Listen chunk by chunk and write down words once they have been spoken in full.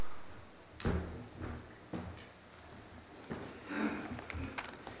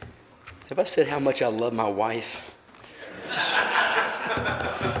Have I said how much I love my wife?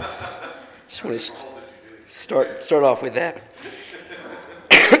 Just want to start off with that.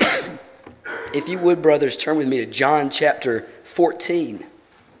 If you would, brothers, turn with me to John chapter 14.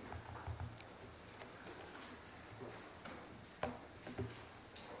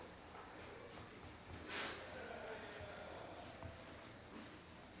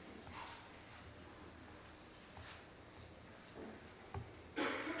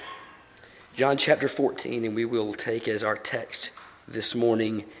 John chapter 14, and we will take as our text this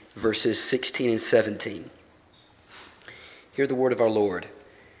morning verses 16 and 17. Hear the word of our Lord.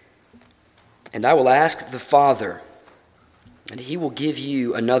 And I will ask the Father, and he will give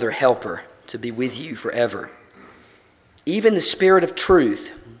you another helper to be with you forever, even the Spirit of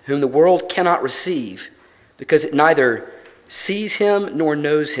truth, whom the world cannot receive, because it neither sees him nor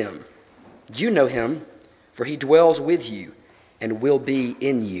knows him. You know him, for he dwells with you and will be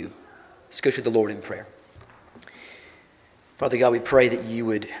in you. Let's go to the Lord in prayer. Father God, we pray that you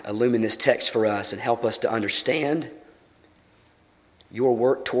would illumine this text for us and help us to understand your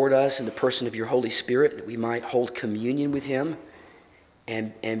work toward us in the person of your Holy Spirit, that we might hold communion with him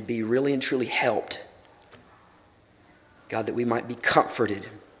and be really and truly helped. God, that we might be comforted.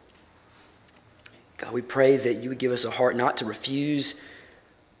 God, we pray that you would give us a heart not to refuse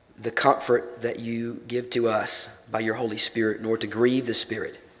the comfort that you give to us by your Holy Spirit, nor to grieve the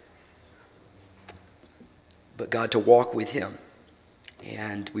Spirit, but God, to walk with him.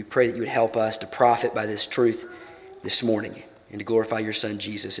 And we pray that you would help us to profit by this truth this morning and to glorify your Son,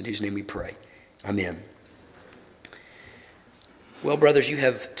 Jesus, in whose name we pray. Amen. Well, brothers, you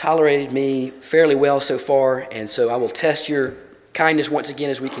have tolerated me fairly well so far, and so I will test your kindness once again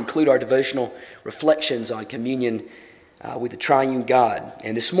as we conclude our devotional reflections on communion with the triune God.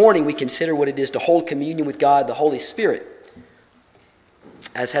 And this morning we consider what it is to hold communion with God, the Holy Spirit.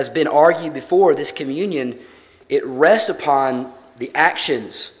 As has been argued before, this communion, it rests upon the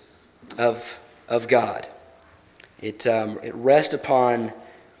actions of God. It rests upon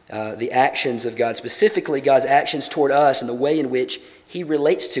the actions of God, specifically God's actions toward us and the way in which he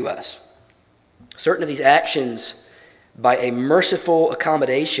relates to us. Certain of these actions, by a merciful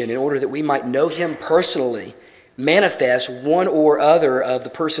accommodation in order that we might know him personally, manifest one or other of the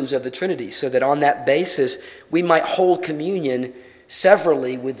persons of the Trinity, so that on that basis we might hold communion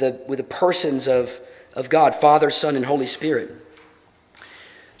severally with the persons of God, Father, Son, and Holy Spirit.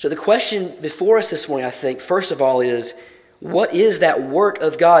 So the question before us this morning, I think, first of all is, what is that work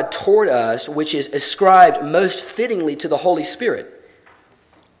of God toward us which is ascribed most fittingly to the Holy Spirit?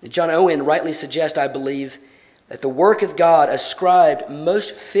 John Owen rightly suggests, I believe, that the work of God ascribed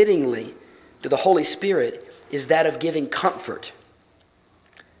most fittingly to the Holy Spirit is that of giving comfort.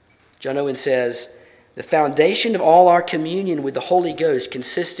 John Owen says, the foundation of all our communion with the Holy Ghost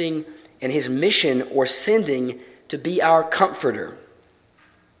consisting in his mission or sending to be our comforter.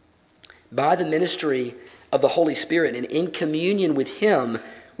 By the ministry of the Holy Spirit and in communion with him,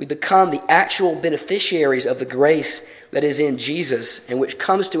 we become the actual beneficiaries of the grace that is in Jesus and which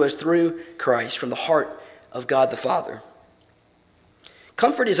comes to us through Christ from the heart of God the Father.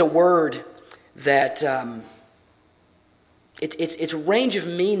 Comfort is a word that its range of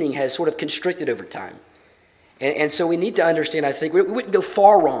meaning has sort of constricted over time. And so we need to understand, I think, we wouldn't go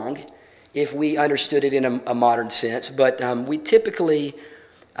far wrong if we understood it in a modern sense, but we typically,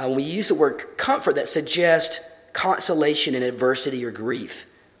 when we use the word comfort, that suggests consolation in adversity or grief.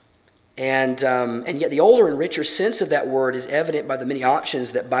 And yet the older and richer sense of that word is evident by the many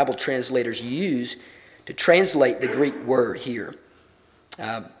options that Bible translators use to translate the Greek word here.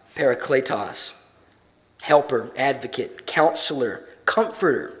 Parakletos, helper, advocate, counselor,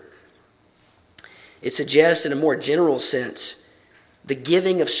 comforter. It suggests in a more general sense the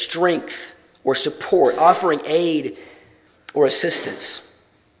giving of strength or support, offering aid or assistance.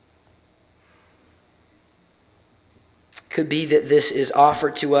 Could be that this is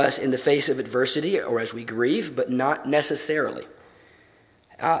offered to us in the face of adversity or as we grieve, but not necessarily.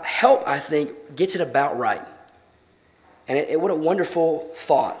 Help, I think, gets it about right. And what a wonderful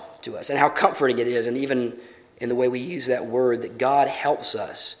thought to us, and how comforting it is, and even in the way we use that word, that God helps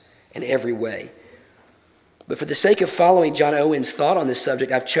us in every way. But for the sake of following John Owen's thought on this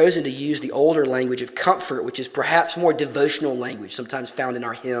subject, I've chosen to use the older language of comfort, which is perhaps more devotional language, sometimes found in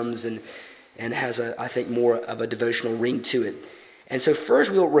our hymns and has, I think, more of a devotional ring to it. And so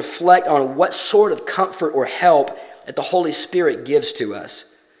first we'll reflect on what sort of comfort or help that the Holy Spirit gives to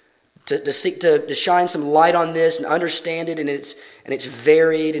us, to seek to shine some light on this and understand it in its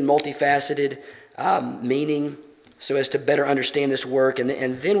varied and multifaceted meaning, so as to better understand this work. And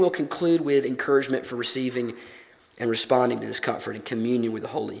then we'll conclude with encouragement for receiving and responding to this comfort and communion with the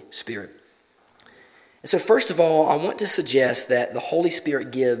Holy Spirit. And so first of all, I want to suggest that the Holy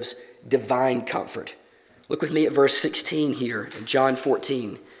Spirit gives divine comfort. Look with me at verse 16 here in John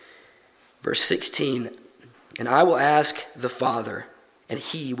 14. Verse 16, and I will ask the Father, and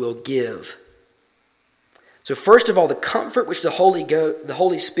he will give. So first of all, the comfort which the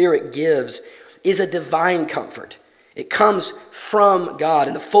Holy Spirit gives is a divine comfort. It comes from God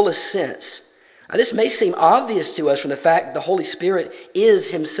in the fullest sense. Now, this may seem obvious to us from the fact that the Holy Spirit is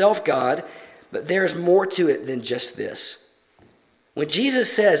himself God, but there's more to it than just this. When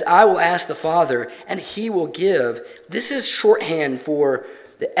Jesus says, I will ask the Father, and he will give, this is shorthand for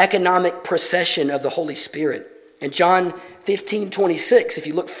the economic procession of the Holy Spirit. And John 15:26, if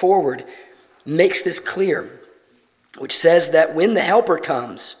you look forward, makes this clear, which says that when the Helper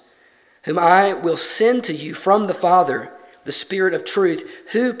comes, whom I will send to you from the Father, the Spirit of truth,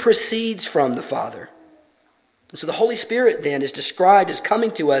 who proceeds from the Father. And so the Holy Spirit then is described as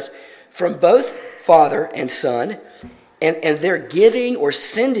coming to us from both Father and Son, and their giving or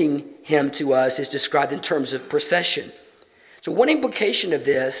sending him to us is described in terms of procession. So one implication of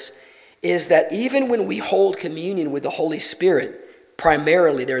this is that even when we hold communion with the Holy Spirit,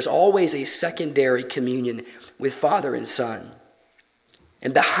 primarily there's always a secondary communion with Father and Son.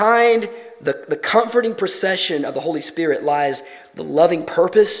 And behind the comforting procession of the Holy Spirit lies the loving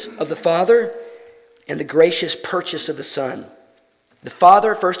purpose of the Father and the gracious purchase of the Son. The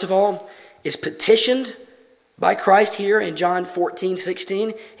Father, first of all, is petitioned by Christ here in John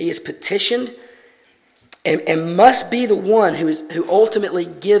 14:16. He is petitioned and must be the one who ultimately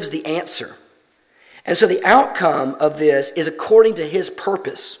gives the answer. And so the outcome of this is according to his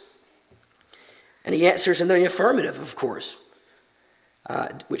purpose. And he answers in the affirmative, of course,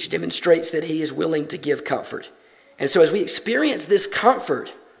 which demonstrates that he is willing to give comfort. And so as we experience this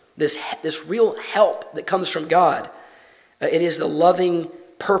comfort, this real help that comes from God, it is the loving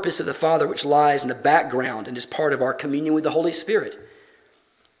purpose of the Father which lies in the background and is part of our communion with the Holy Spirit.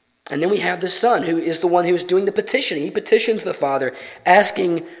 And then we have the Son, who is the one who is doing the petitioning. He petitions the Father,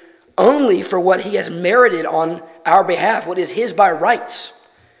 asking only for what he has merited on our behalf, what is his by rights.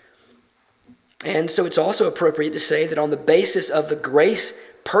 And so it's also appropriate to say that on the basis of the grace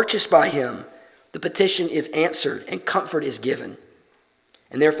purchased by him, the petition is answered and comfort is given.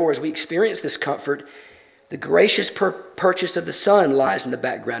 And therefore, as we experience this comfort, the gracious purchase of the Son lies in the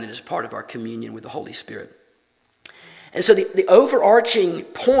background and is part of our communion with the Holy Spirit. And so the overarching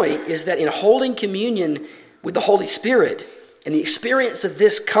point is that in holding communion with the Holy Spirit and the experience of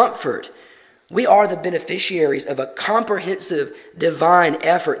this comfort, we are the beneficiaries of a comprehensive divine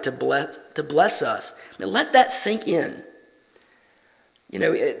effort to bless us. I mean, let that sink in. You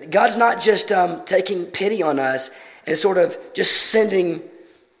know, God's not just taking pity on us and sort of just sending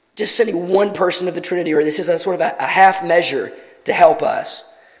one person of the Trinity, or this is a sort of a half measure to help us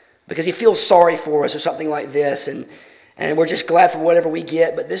because he feels sorry for us or something like this, and we're just glad for whatever we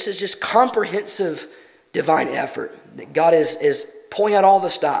get. But this is just comprehensive divine effort. That God is pulling out all the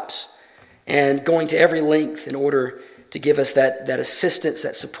stops and going to every length in order to give us that assistance,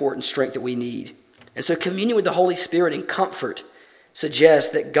 that support and strength that we need. And so communion with the Holy Spirit in comfort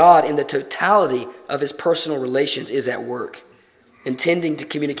suggests that God in the totality of his personal relations is at work, intending to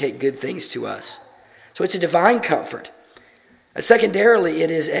communicate good things to us. So it's a divine comfort. And secondarily, it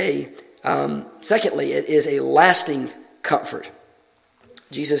is a lasting comfort.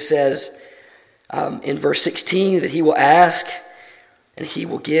 Jesus says in verse 16 that he will ask and he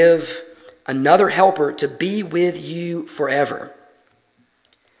will give another helper to be with you forever.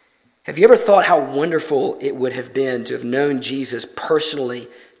 Have you ever thought how wonderful it would have been to have known Jesus personally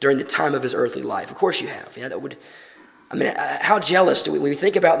during the time of his earthly life? Of course you have. Yeah, how jealous do we, when we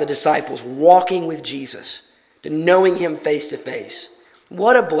think about the disciples walking with Jesus, to knowing him face to face?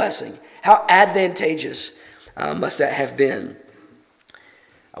 What a blessing. How advantageous must that have been?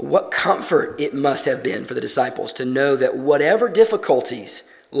 What comfort it must have been for the disciples to know that whatever difficulties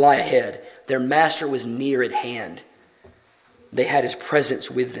lie ahead, their master was near at hand. They had his presence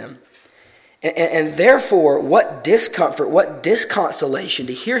with them. And therefore, what discomfort, what disconsolation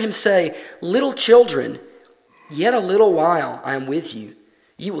to hear him say, "Little children, yet a little while I am with you.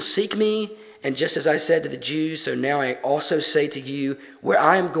 You will seek me, and just as I said to the Jews, so now I also say to you, where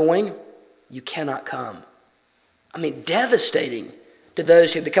I am going, you cannot come." I mean, devastating to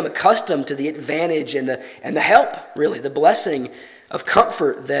those who have become accustomed to the advantage and the help, really, the blessing of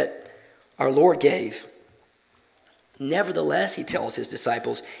comfort that our Lord gave. Nevertheless, he tells his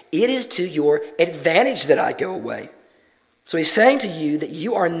disciples, it is to your advantage that I go away. So he's saying to you that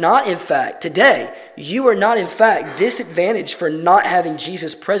you are not, in fact, today, you are not, in fact, disadvantaged for not having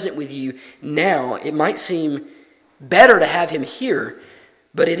Jesus present with you now. It might seem better to have him here,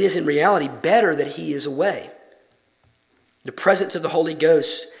 but it is in reality better that he is away. The presence of the Holy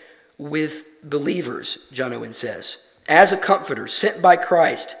Ghost with believers, John Owen says, as a comforter sent by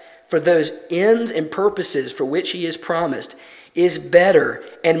Christ for those ends and purposes for which he is promised, is better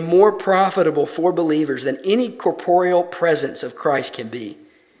and more profitable for believers than any corporeal presence of Christ can be.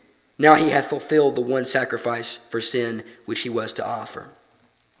 Now he hath fulfilled the one sacrifice for sin which he was to offer.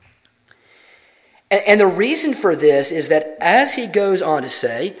 And the reason for this is that, as he goes on to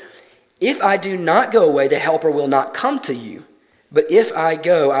say, if I do not go away, the Helper will not come to you. But if I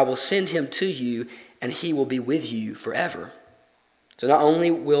go, I will send him to you, and he will be with you forever. So not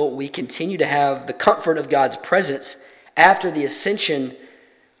only will we continue to have the comfort of God's presence after the ascension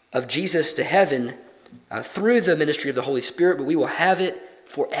of Jesus to heaven through the ministry of the Holy Spirit, but we will have it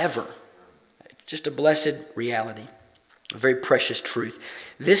forever. Just a blessed reality, a very precious truth.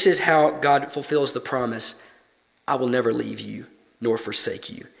 This is how God fulfills the promise, I will never leave you nor forsake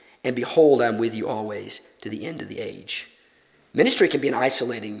you. And behold, I am with you always to the end of the age. Ministry can be an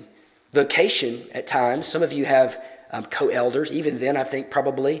isolating vocation at times. Some of you have co-elders, even then I think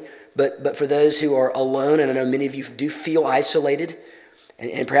probably. But for those who are alone, and I know many of you do feel isolated,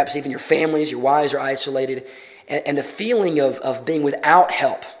 and perhaps even your families, your wives are isolated, and the feeling of being without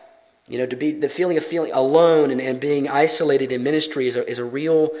help, to be the feeling of feeling alone and being isolated in ministry is a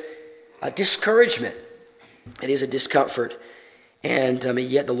real discouragement. It is a discomfort. And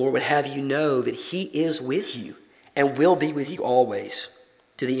yet the Lord would have you know that he is with you and will be with you always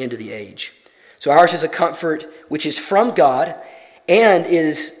to the end of the age. So ours is a comfort which is from God and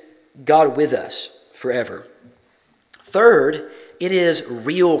is God with us forever. Third, it is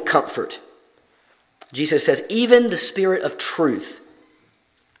real comfort. Jesus says, even the Spirit of truth.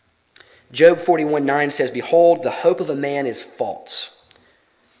 Job 41:9 says, behold, the hope of a man is false.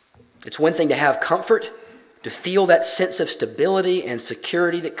 It's one thing to have comfort, to feel that sense of stability and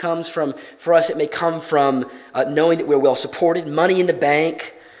security that comes from, for us it may come from knowing that we're well supported. Money in the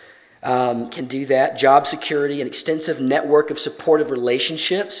bank can do that. Job security, an extensive network of supportive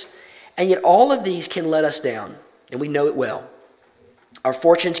relationships. And yet all of these can let us down, and we know it well. Our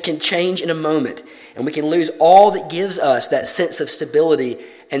fortunes can change in a moment, and we can lose all that gives us that sense of stability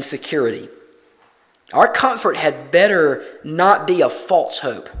and security. Our comfort had better not be a false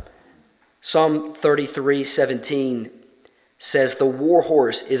hope. Psalm 33:17 says, the war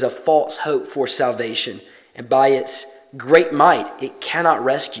horse is a false hope for salvation, and by its great might it cannot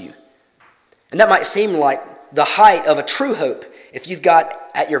rescue. And that might seem like the height of a true hope if you've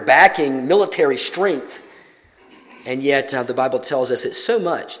got at your backing military strength. And yet the Bible tells us that so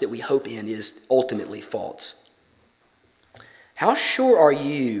much that we hope in is ultimately false. How sure are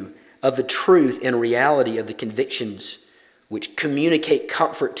you of the truth and reality of the convictions which communicate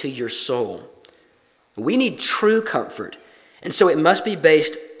comfort to your soul? We need true comfort, and so it must be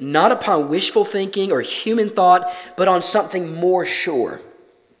based not upon wishful thinking or human thought, but on something more sure.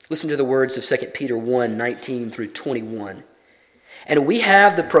 Listen to the words of 2 Peter 1:19 through 21. And we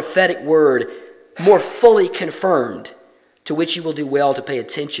have the prophetic word more fully confirmed, to which you will do well to pay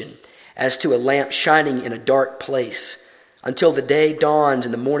attention, as to a lamp shining in a dark place, until the day dawns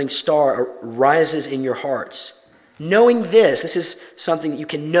and the morning star rises in your hearts. Knowing this is something that you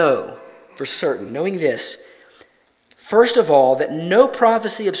can know for certain. Knowing this, first of all, that no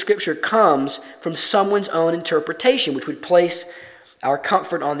prophecy of Scripture comes from someone's own interpretation, which would place our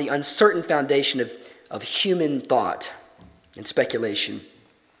comfort on the uncertain foundation of human thought and speculation.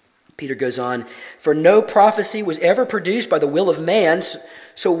 Peter goes on, for no prophecy was ever produced by the will of man,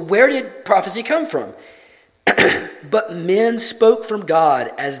 so where did prophecy come from? But men spoke from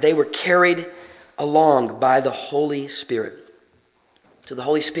God as they were carried along by the Holy Spirit. So the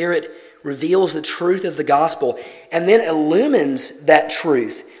Holy Spirit reveals the truth of the gospel and then illumines that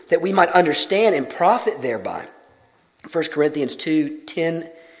truth that we might understand and profit thereby. 1 Corinthians 2:10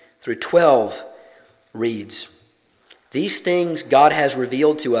 through 12 reads, these things God has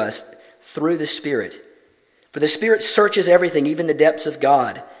revealed to us through the Spirit. For the Spirit searches everything, even the depths of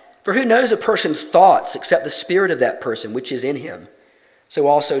God. For who knows a person's thoughts except the spirit of that person which is in him? So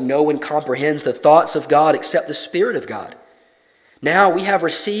also no one comprehends the thoughts of God except the Spirit of God. Now we have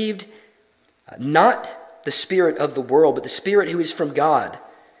received not the spirit of the world, but the Spirit who is from God,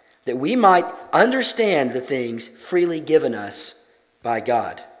 that we might understand the things freely given us by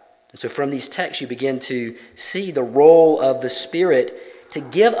God. And so from these texts you begin to see the role of the Spirit to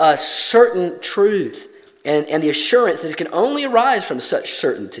give us certain truth and the assurance that it can only arise from such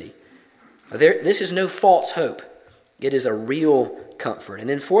certainty. This is no false hope. It is a real comfort. And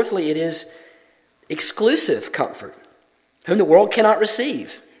then fourthly, it is exclusive comfort, whom the world cannot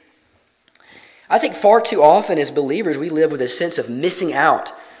receive. I think far too often as believers we live with a sense of missing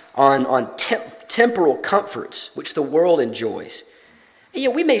out on temporal comforts which the world enjoys. And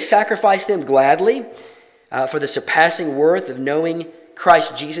yet we may sacrifice them gladly for the surpassing worth of knowing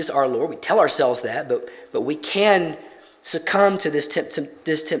Christ Jesus our Lord. We tell ourselves that, but we can succumb to this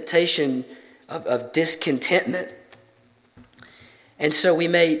temptation of discontentment. And so we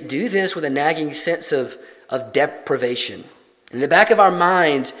may do this with a nagging sense of deprivation. In the back of our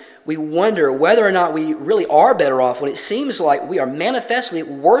mind, we wonder whether or not we really are better off when it seems like we are manifestly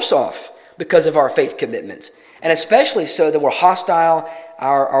worse off because of our faith commitments. And especially so the more hostile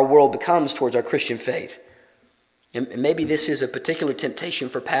our world becomes towards our Christian faith. And maybe this is a particular temptation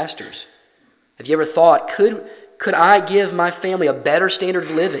for pastors. Have you ever thought, could I give my family a better standard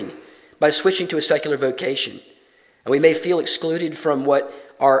of living by switching to a secular vocation? And we may feel excluded from what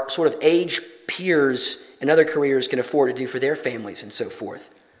our sort of age peers and other careers can afford to do for their families and so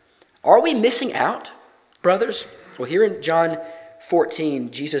forth. Are we missing out, brothers? Well, here in John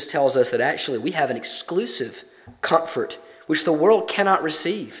 14, Jesus tells us that actually we have an exclusive comfort which the world cannot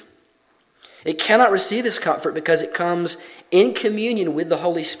receive. It cannot receive this comfort because it comes in communion with the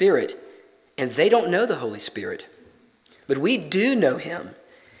Holy Spirit, and they don't know the Holy Spirit. But we do know him,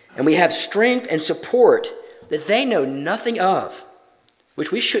 and we have strength and support that they know nothing of,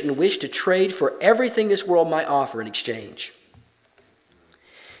 which we shouldn't wish to trade for everything this world might offer in exchange.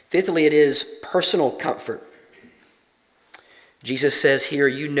 Fifthly, it is personal comfort. Jesus says here,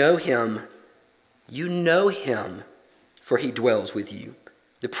 you know him, for he dwells with you.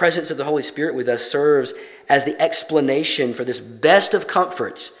 The presence of the Holy Spirit with us serves as the explanation for this best of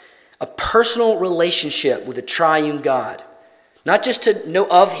comforts, a personal relationship with the triune God. Not just to know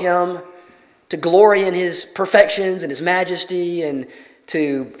of him, to glory in his perfections and his majesty, and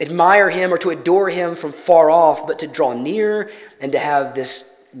to admire him or to adore him from far off, but to draw near and to have this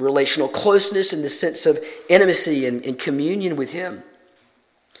relational closeness and this sense of intimacy and communion with him.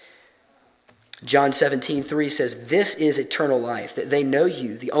 John 17:3 says, this is eternal life, that they know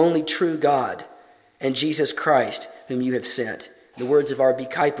you, the only true God, and Jesus Christ, whom you have sent. The words of R.B.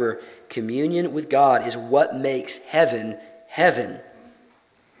 Kuiper, communion with God is what makes heaven, heaven.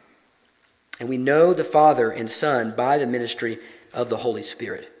 And we know the Father and Son by the ministry of the Holy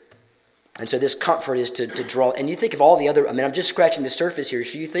Spirit. And so this comfort is to draw, and you think of all the other, I'm just scratching the surface here,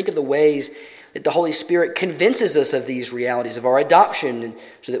 so you think of the ways that the Holy Spirit convinces us of these realities of our adoption, and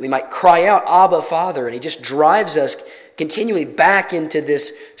so that we might cry out, Abba, Father, and he just drives us continually back into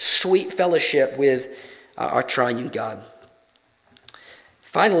this sweet fellowship with our triune God.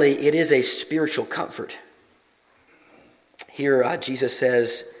 Finally, it is a spiritual comfort. Here Jesus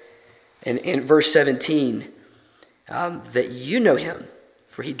says in verse 17 that you know him,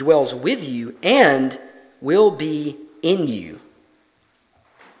 for he dwells with you and will be in you.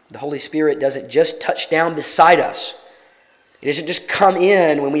 The Holy Spirit doesn't just touch down beside us. He doesn't just come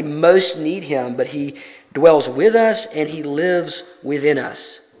in when we most need him, but he dwells with us and he lives within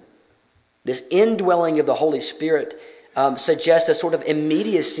us. This indwelling of the Holy Spirit suggests a sort of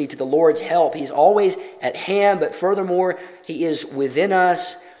immediacy to the Lord's help. He's always at hand, but furthermore, he is within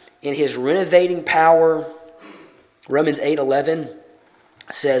us in his renovating power. Romans 8:11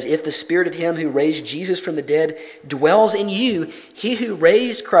 says, if the spirit of him who raised Jesus from the dead dwells in you, he who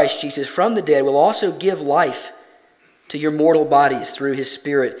raised Christ Jesus from the dead will also give life to your mortal bodies through his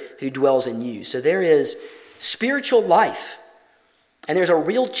spirit who dwells in you. So there is spiritual life. And there's a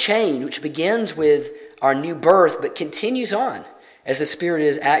real change which begins with our new birth, but continues on as the Spirit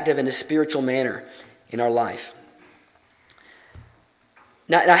is active in a spiritual manner in our life.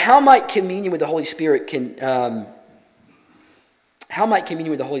 Now how might communion with the Holy Spirit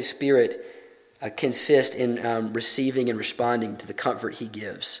consist in receiving and responding to the comfort he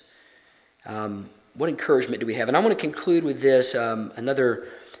gives? What encouragement do we have? And I want to conclude with this,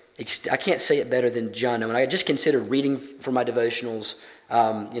 I can't say it better than John Owen. I just considered reading from my devotionals,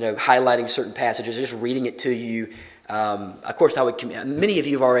 highlighting certain passages, just reading it to you. Of course, many of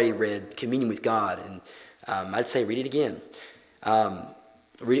you have already read Communion with God, and I'd say read it again.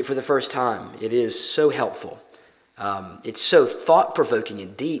 Read it for the first time. It is so helpful. It's so thought-provoking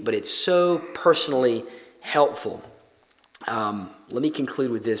and deep, but it's so personally helpful. Let me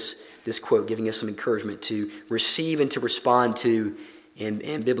conclude with this quote, giving us some encouragement to receive and to respond to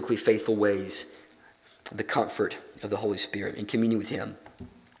in biblically faithful ways the comfort of the Holy Spirit in communion with him.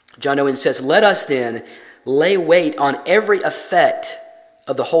 John Owen says, let us then lay weight on every effect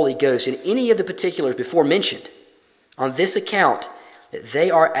of the Holy Ghost in any of the particulars before mentioned, on this account that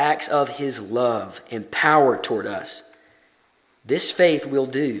they are acts of his love and power toward us. This faith will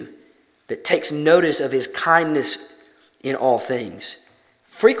do that takes notice of his kindness in all things,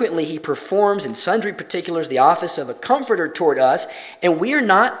 Frequently he performs in sundry particulars the office of a comforter toward us, and we are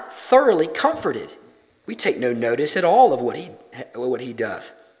not thoroughly comforted. We take no notice at all of what he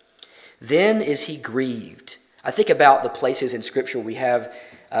doth. Then is he grieved. I think about the places in Scripture we have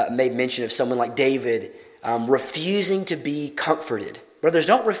made mention of someone like David refusing to be comforted. Brothers,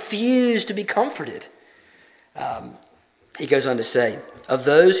 don't refuse to be comforted. He goes on to say, of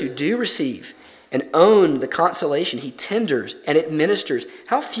those who do receive and own the consolation he tenders and administers,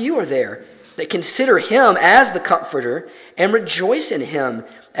 how few are there that consider him as the comforter and rejoice in him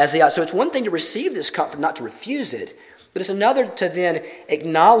as the ought. So it's one thing to receive this comfort, not to refuse it, but it's another to then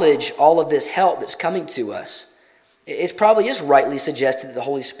acknowledge all of this help that's coming to us. It probably is rightly suggested that the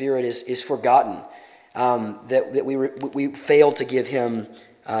Holy Spirit is forgotten, that we fail to give him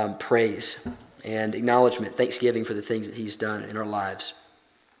praise and acknowledgement, thanksgiving for the things that he's done in our lives.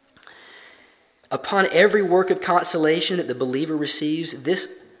 Upon every work of consolation that the believer receives,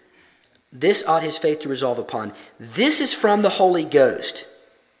 this ought his faith to resolve upon. This is from the Holy Ghost.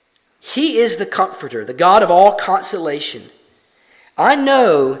 He is the Comforter, the God of all consolation. I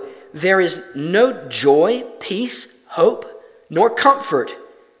know there is no joy, peace, hope, nor comfort,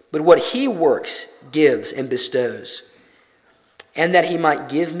 but what he works, gives, and bestows. And that he might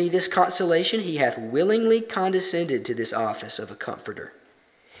give me this consolation, he hath willingly condescended to this office of a comforter.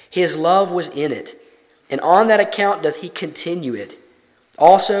 His love was in it, and on that account doth he continue it.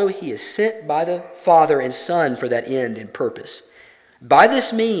 Also he is sent by the Father and Son for that end and purpose. By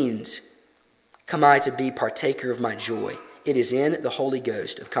this means come I to be partaker of my joy. It is in the Holy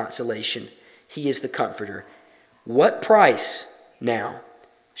Ghost of consolation. He is the Comforter. What price, now,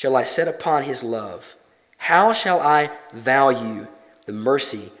 shall I set upon his love? How shall I value the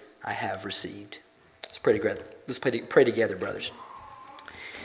mercy I have received? Let's pray together, brothers.